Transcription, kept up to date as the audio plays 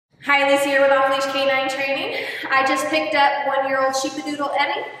Hi, Lisa here with Off Leash Canine Training. I just picked up 1-year-old sheepadoodle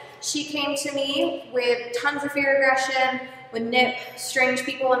Emmie. She came to me with tons of fear aggression, would nip strange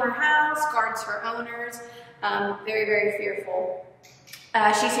people in her house, guards her owners, very, very fearful.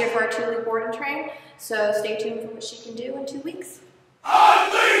 She's here for our 2-week board and train, so stay tuned for what she can do in 2 weeks.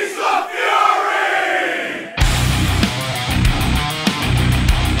 Unleash the fury!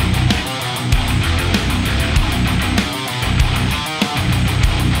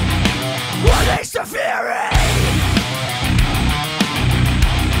 Unleash the fury!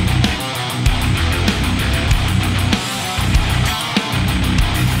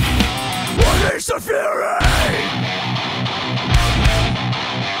 Unleash the fury!